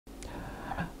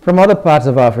From other parts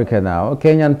of Africa now,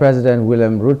 Kenyan President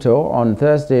William Ruto on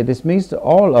Thursday dismissed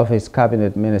all of his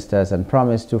cabinet ministers and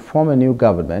promised to form a new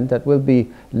government that will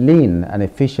be lean and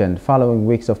efficient following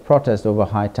weeks of protest over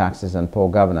high taxes and poor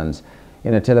governance.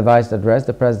 In a televised address,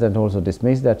 the president also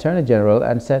dismissed the Attorney General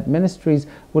and said ministries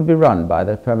would be run by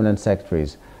the permanent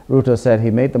secretaries. Ruto said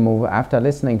he made the move after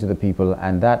listening to the people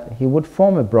and that he would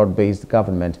form a broad-based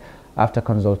government after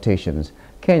consultations.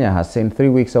 Kenya has seen 3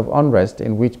 weeks of unrest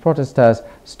in which protesters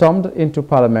stormed into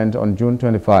parliament on June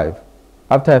 25.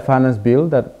 After a finance bill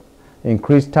that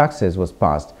increased taxes was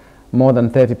passed, more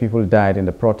than 30 people died in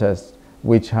the protests,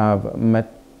 which have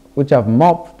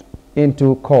morphed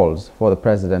into calls for the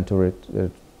president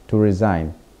to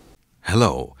resign.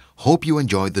 Hello, hope you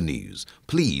enjoyed the news.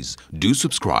 Please do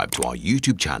subscribe to our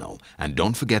YouTube channel and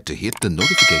don't forget to hit the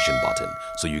notification button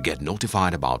so you get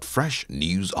notified about fresh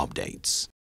news updates.